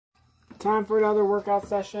Time for another workout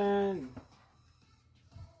session.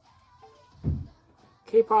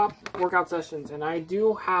 K-pop workout sessions, and I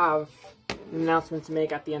do have an announcement to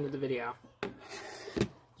make at the end of the video.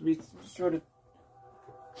 So be sure to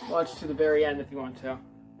watch to the very end if you want to.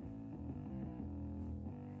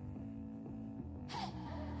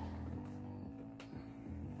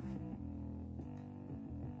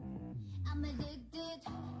 I'm addicted,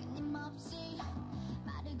 끊임없이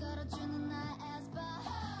말을 걸어주는 나의 에스파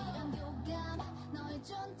이런 교감 너의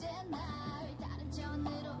존재 날 다른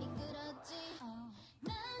차원으로 이끌었지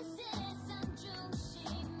난 세상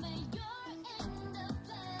중심에 you're in the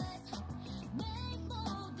flight 내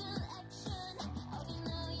모든 액션 어린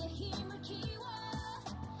너의 힘을 키워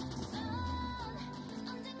넌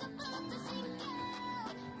언젠가부터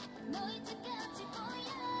생각 너의 차까지 보여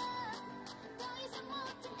더 이상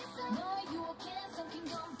못 참겠어 너의 유혹에 삼킨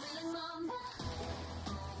complete number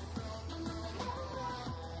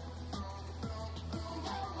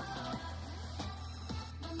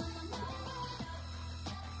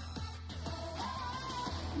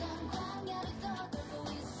난 광야를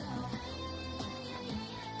떠돌고 있어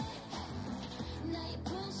나의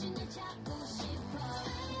분신을 잡고 싶어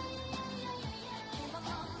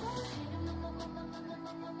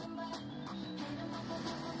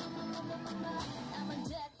I'm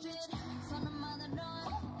addicted 선언만으로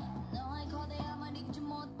너의 거대함을 이기지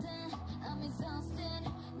못해 I'm exhausted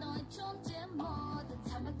너의 존재 모든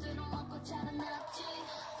탄력들을 먹고 자라났지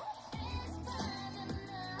Inspired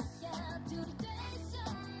나야 둘이 될 순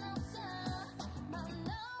없어 My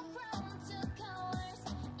love from two colors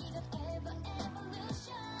이건 ever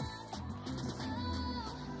evolution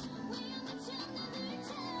Oh we are the children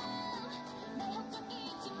내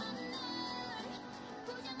협적이지만 늘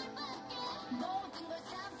부정을 받게 모든 걸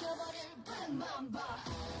삼켜버릴 Bring Mamba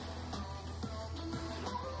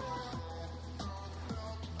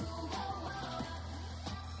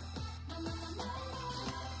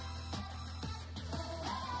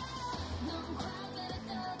넌 광야를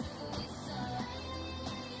떠들고 있어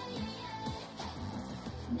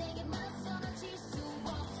내게 맞서는 질 수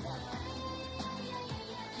없어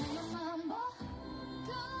Bring Mamba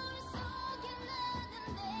거울 속에 나는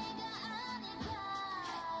내가 아닐까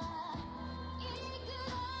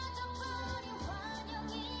이끌어져 버린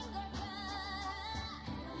환영인 걸까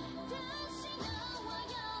다시 너와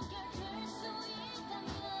연결될 수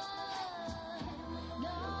있다면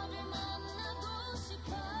너를 만나고 싶어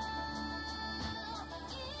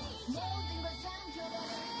이 모든 걸 삼켜버릴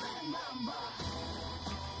Bring Mamba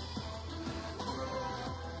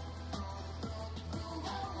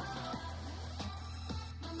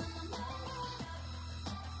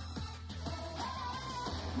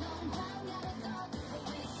넌 광야를 떠들고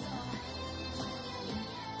있어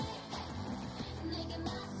내게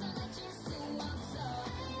맞서는 질 수 없어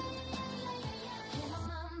Bring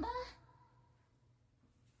Mamba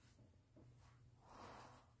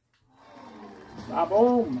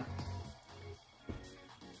Boom!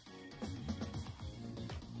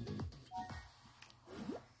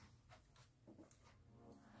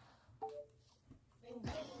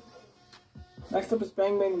 Next up is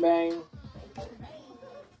Bang Bang Bang.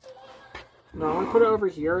 Now I'm gonna put it over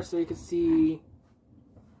here so you can see.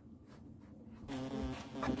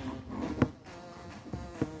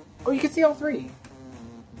 Oh, you can see all three.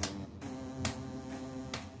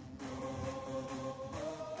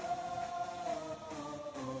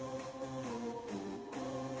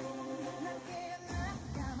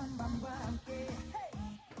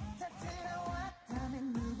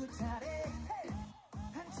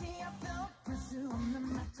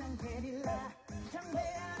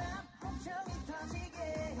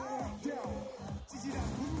 찌질한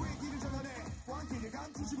분위기를 전환해 왕기를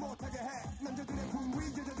감추지 못하게 해 남자들의 분위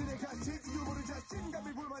여자들의 간식 이유 모를 자식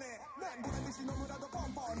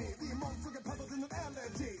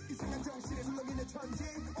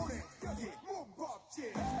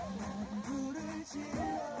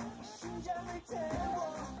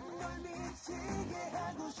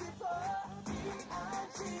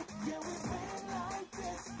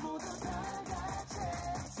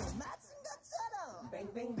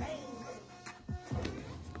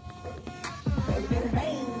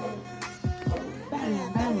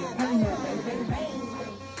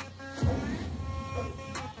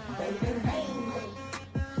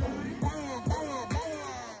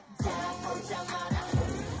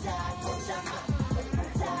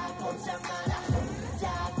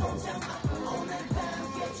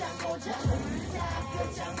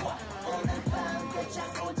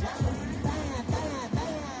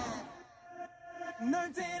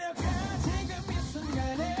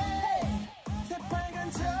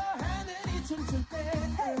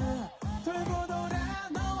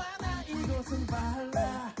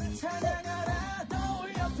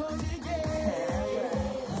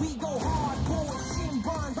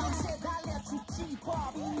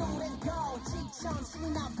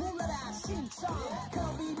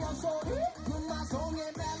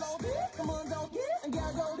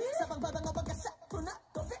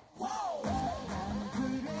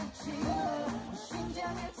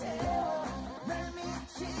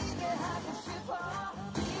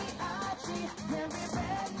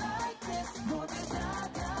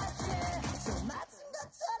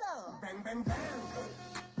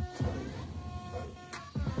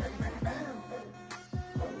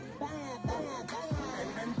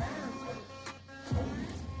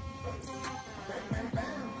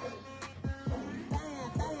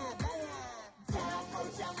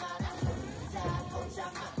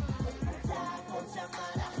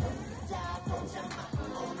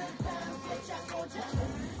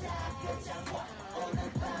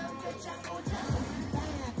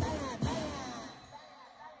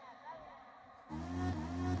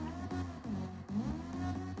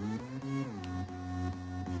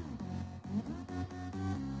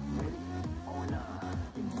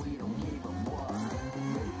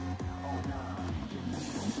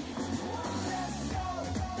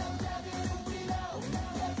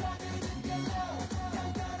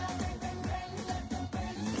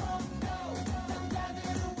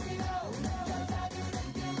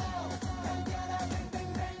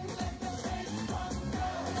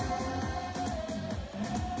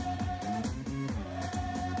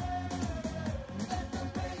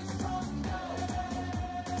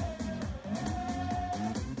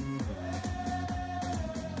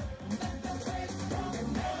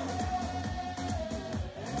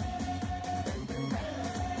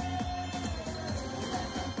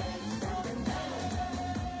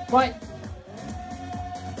What?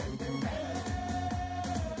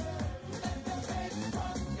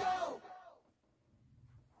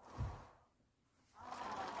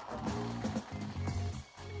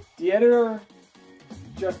 The editor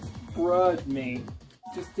just bruh'd me.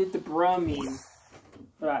 Just did the bruh meme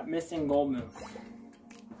for that missing gold move.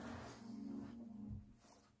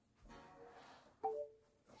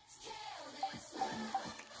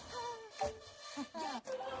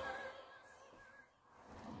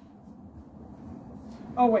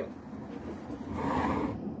 Oh wait.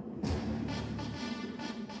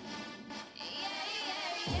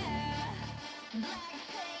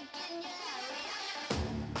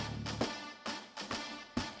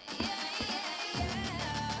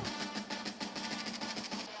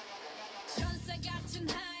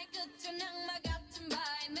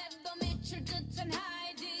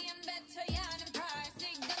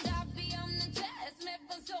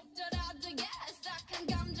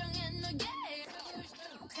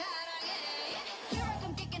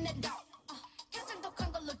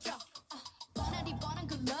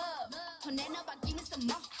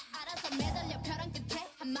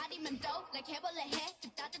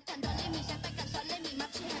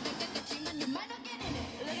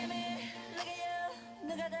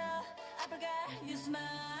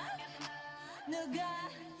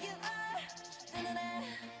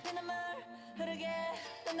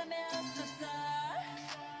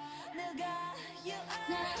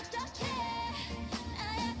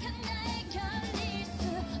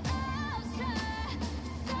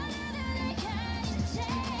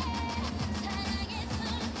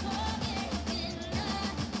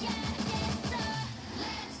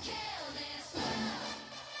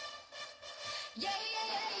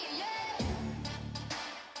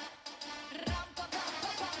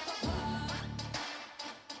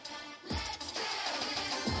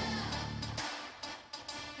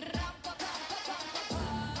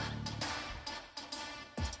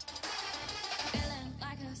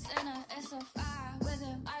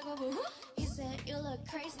 He said, you look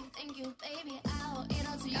crazy, thank you, baby, I'll eat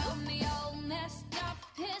all to you. Got me all messed up,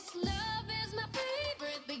 his love is my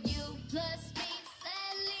favorite, but you plus me,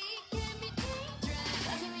 sadly, can be dangerous.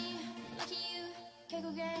 Lucky me, lucky you,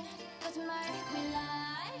 결국에 거짓말 we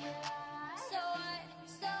lie. So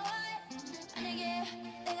what, 만약에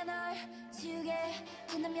내가 널 지우게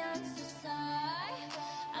된다면 so sorry.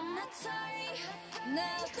 I'm not sorry, 나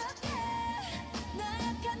어떡해,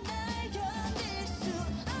 나약한 날 견딜 수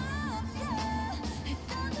없어.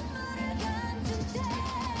 했던 눈물을 감춘 채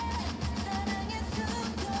사랑의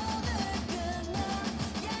숨통을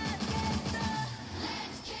끊어야겠어.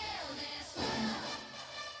 Let's kill this love.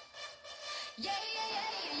 Yeah, yeah, yeah,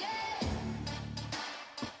 yeah, yeah.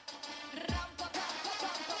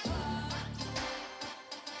 Ram-pa-pa-pa-pa-pa-pa.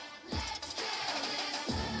 Let's kill this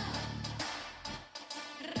love.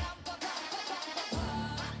 Ram-pa-pa-pa-pa-pa-pa.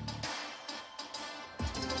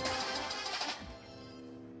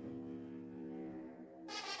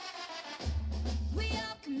 We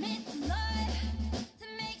all commit to love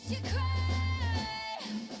that makes you cry.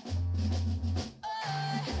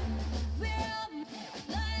 Oh, we're all made with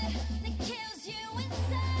love that kills you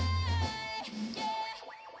inside. Yeah,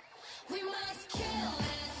 we must kill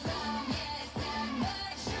this love. Yeah, it's sad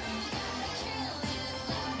but true. Gotta kill this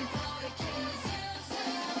love before it kills you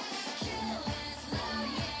too. Kill this love.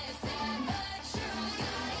 Yeah, it's sad but true.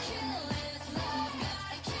 Gotta kill this love.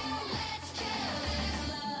 Gotta kill. Let's kill this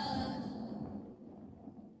love.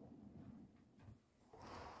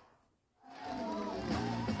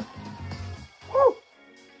 Woo!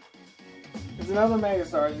 There's another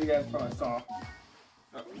megastar, as you guys probably saw.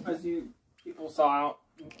 As you people saw.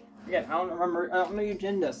 Again, I don't remember. I don't know your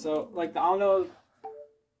agenda. So, like, I don't know.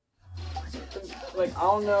 Like, I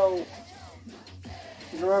don't know.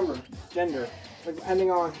 Just remember, gender. Like,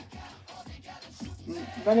 depending on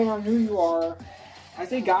who you are. I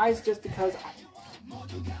say guys just because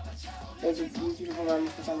it's easy to remember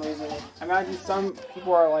for some reason. I imagine some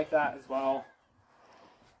people are like that as well.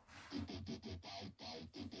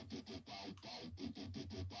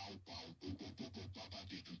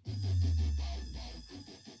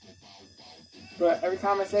 But every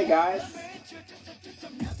time I say guys,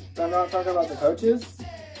 I'm not talking about the coaches.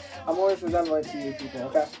 I'm always resembling to you people,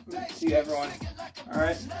 okay? To you everyone.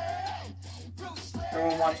 Alright?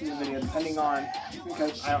 Everyone watching the video, depending on,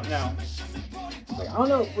 because I don't know. Like, I don't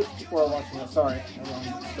know which people are watching this, sorry,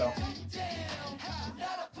 everyone, still.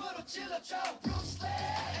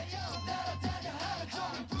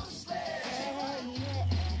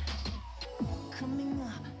 Coming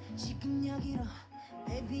up, 지금 여기로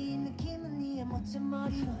baby 느낌은 네의 멋진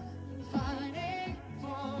머리로 Fighting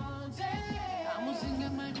for day 아무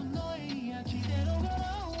생각 말고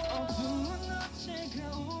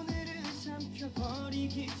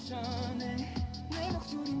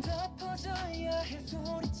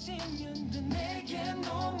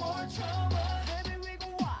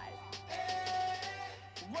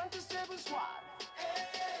세븐 스왑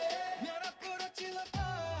면 앞으로 찔러봐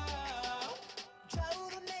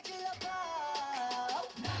좌우로 내질러봐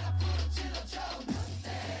난 앞으로 찔러줘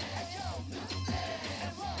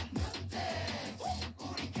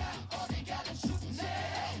우리가 어디 가든 춥네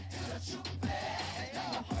들어줄게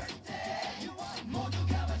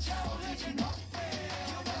모두가 맞춰오르지 너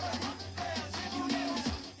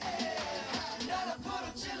난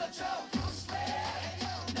앞으로 찔러줘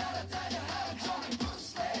날아다녀 하루 종일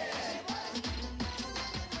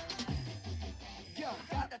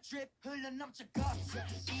가다 drip 흘러넘쳐 것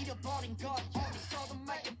잃어버린 것 어디서도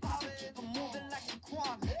말게 바로 keep on moving like a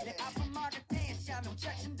quant 내 앞을 막을 때 샤명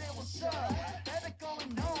잭슨 there what's up baby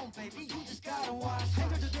going on baby you just gotta watch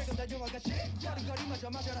행돌도 되고 다 영화같이 여름거리마저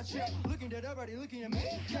마셔라 chill looking at everybody looking at me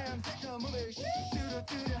yeah I'm sick of moving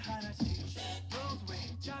뚜루뚜루 하나씩 blows away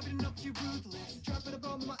자비는 없이 ruthless dropping a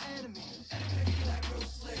bomb on my enemies like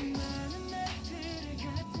Bruce Lee 수많은 날들의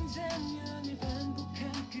같은 장면을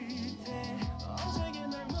반복한 그대 어제게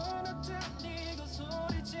날 무너뜨리고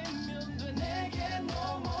소리치면 돼 내게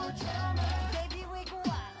no more drama Baby we go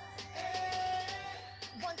out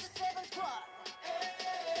 1 to 7 squad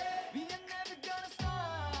We are never gonna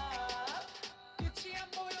stop 끝이 안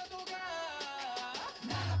보여도 가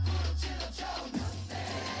난 앞으로 찔러줘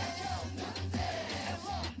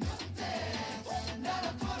난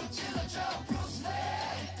앞으로 찔러줘 Bruce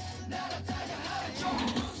Lee 날아다녀 하루 종일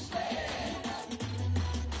Bruce Lee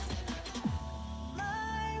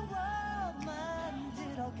My world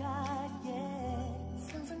만들어가게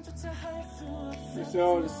상상조차 할 수 없어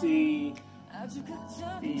So to see 아주 the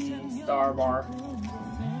star bar.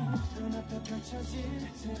 눈앞에 펼쳐질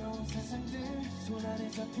새로운 세상들 손 안에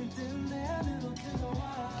잡힐 듯 내 안으로 들어와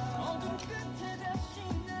어둠 끝에 다시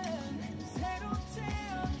난 새로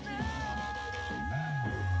태어나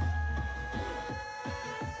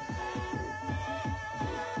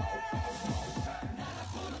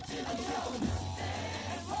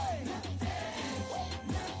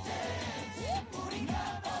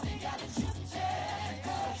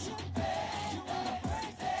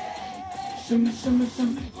Shimmy, shimmy,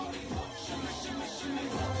 shimmy.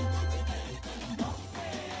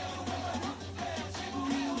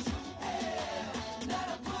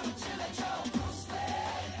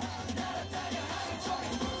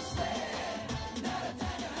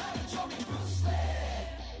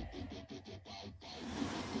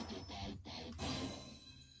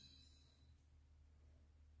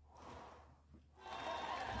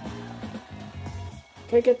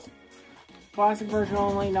 Take it. Classic version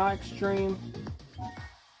only, not extreme.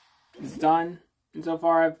 It's done. And so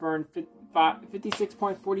far I've burned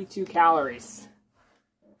 56.42 calories.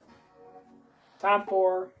 Time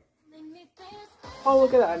for... Oh,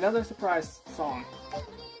 look at that. Another surprise song.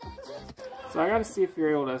 So I gotta see if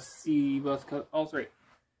you're able to see both... all three.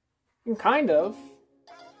 You can kind of.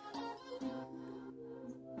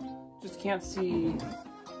 Just can't see...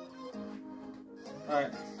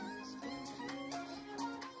 Alright.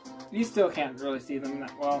 You still can't really see them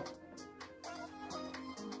that well.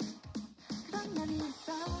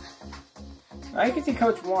 I can see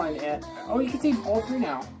Coach 1 and... Oh, you can see all three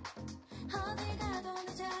now.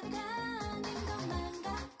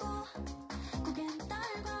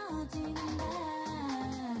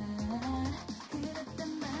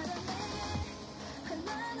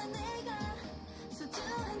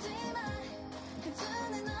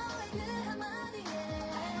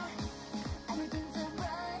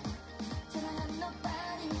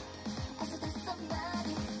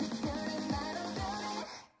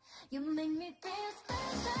 You make me feel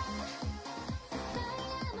special.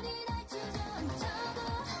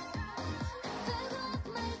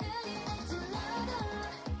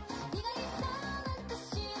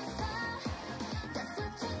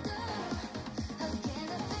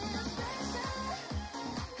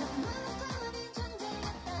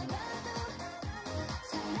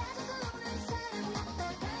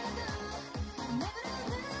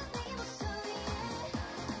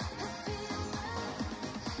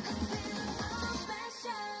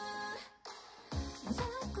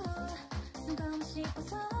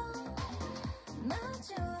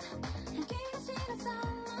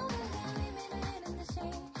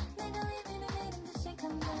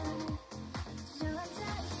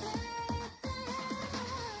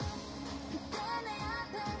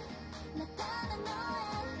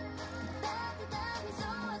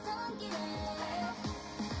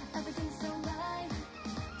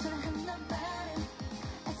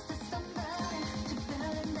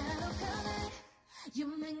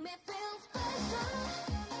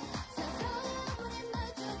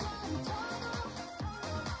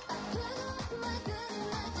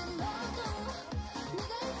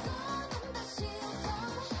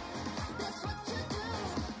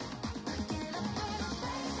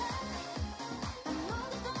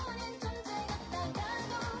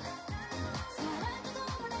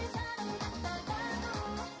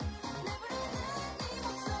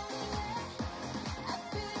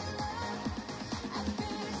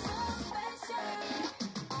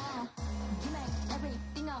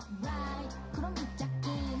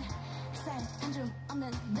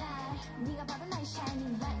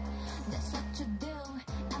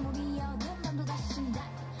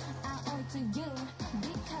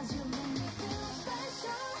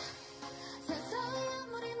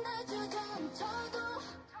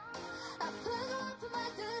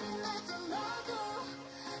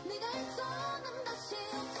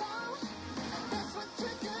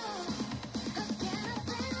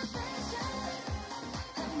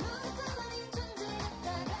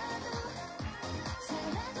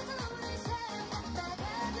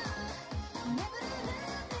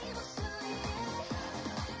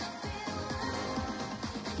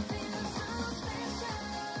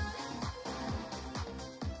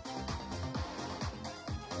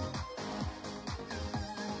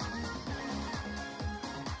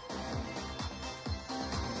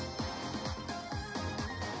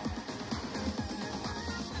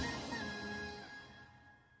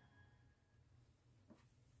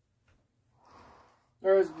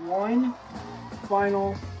 There is one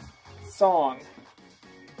final song.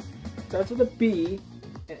 Starts with a B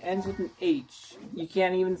and ends with an H. You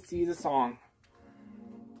can't even see the song.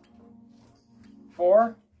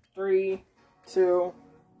 4, 3, 2,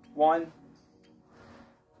 1.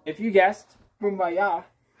 If you guessed Boombayah,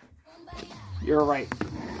 you're right.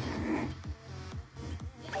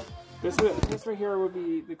 This right here would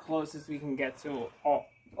be the closest we can get to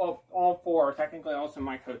all four. Technically, also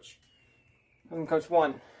my coach. I'm coach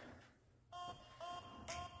 1.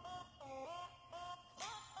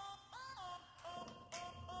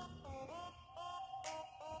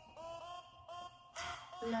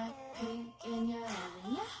 Blackpink in your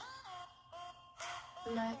area.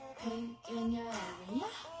 Blackpink in your area.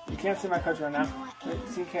 You can't see my coach right now.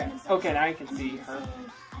 See, can't. Okay, now you can see her.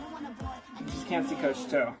 You just can't see coach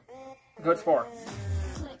 2. Coach 4.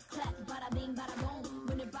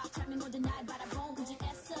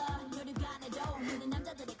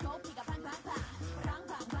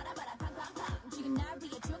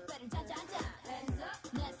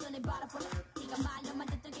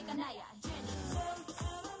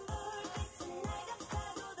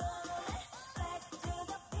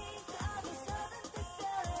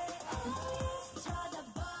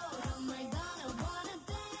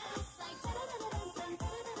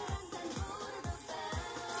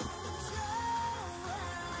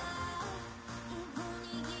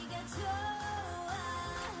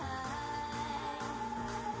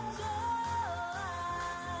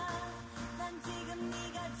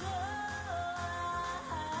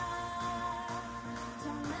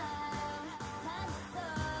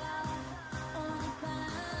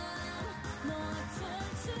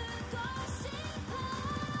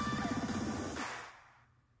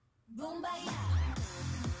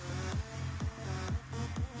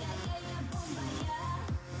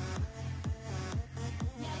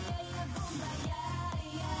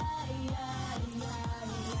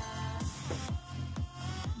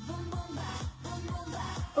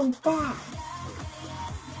 Opa!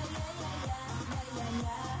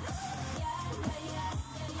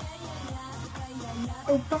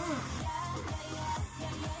 Opa!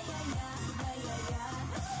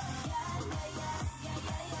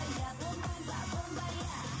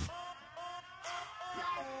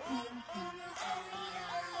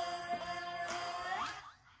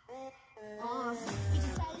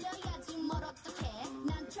 이제 달려야지 뭘 어떡해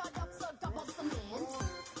난 철없어 겁없어 man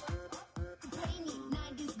Play me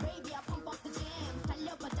 90s baby I pump up the jam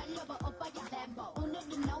달려봐 달려봐 오빠야 램보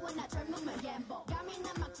오늘은 너와 나 젊음을 gamble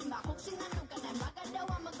감이나 막지마 혹시나 누가 날 막으려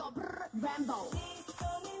하면 go brrr Rambo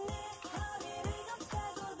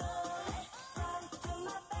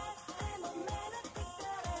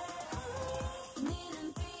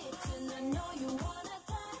니는 빛은 I know you wanna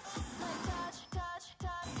touch like touch touch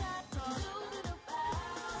touch touch 두루루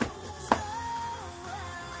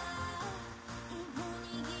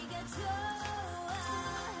분위기가 좋아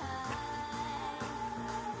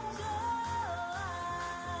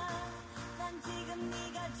난 지금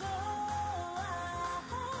네가 좋아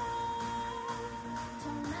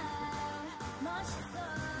정말 멋있어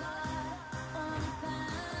오늘 밤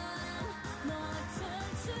너와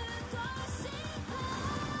춤추고 싶어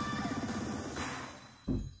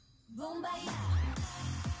붐바야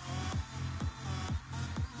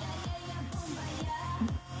야야야 붐바야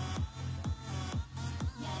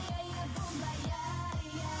야야야 붐바야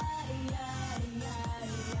야야야야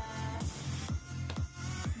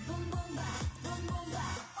붐붐바 붐붐바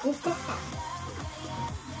오빠!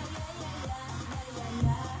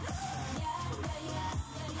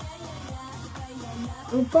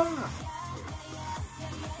 오빠!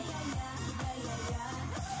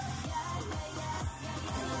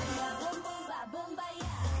 붐붐바 붐바야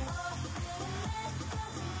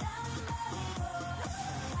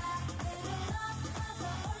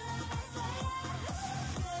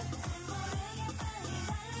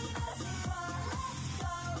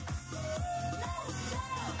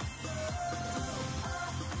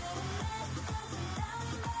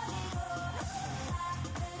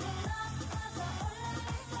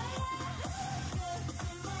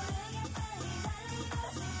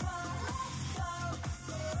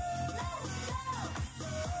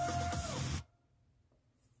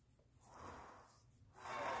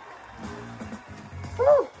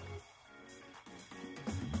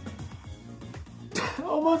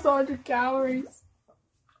Almost 100 calories.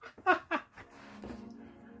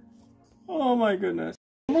 Oh my goodness.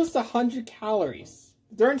 Almost 100 calories.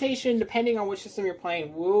 The orientation, depending on which system you're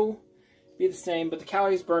playing, will be the same, but the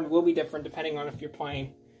calories burned will be different depending on if you're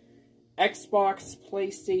playing Xbox,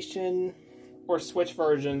 PlayStation, or Switch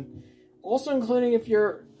version. Also including if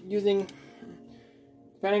you're using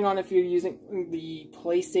depending on if you're using the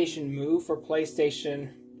PlayStation Move for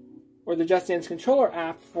PlayStation or the Just Dance controller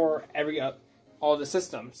app for all the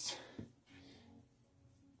systems.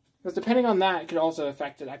 Because depending on that, it could also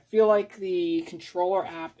affect it. I feel like the controller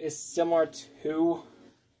app is similar to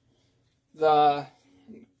the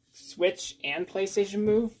Switch and PlayStation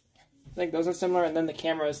Move. I think those are similar, and then the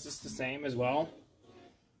camera is just the same as well.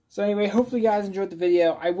 So anyway, hopefully you guys enjoyed the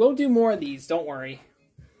video. I will do more of these, don't worry.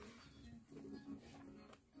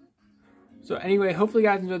 So anyway, hopefully you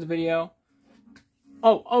guys enjoyed the video.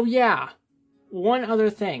 Oh yeah, one other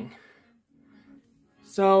thing.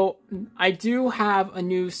 So I do have a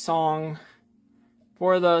new song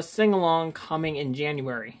for the sing-along coming in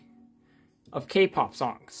January of K-pop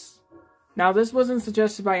songs. Now this wasn't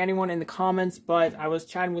suggested by anyone in the comments, but I was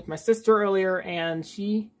chatting with my sister earlier and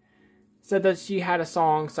she said that she had a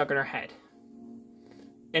song stuck in her head.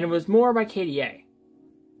 And it was More by KDA.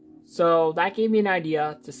 So that gave me an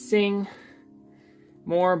idea to sing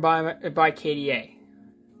More by KDA.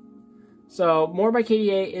 So More by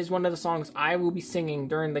KDA is one of the songs I will be singing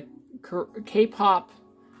during the K-pop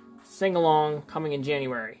sing-along coming in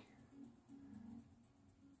January.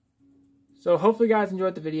 So hopefully you guys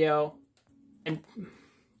enjoyed the video. And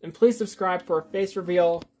please subscribe for a face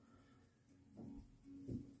reveal.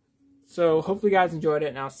 So hopefully you guys enjoyed it,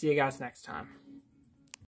 and I'll see you guys next time.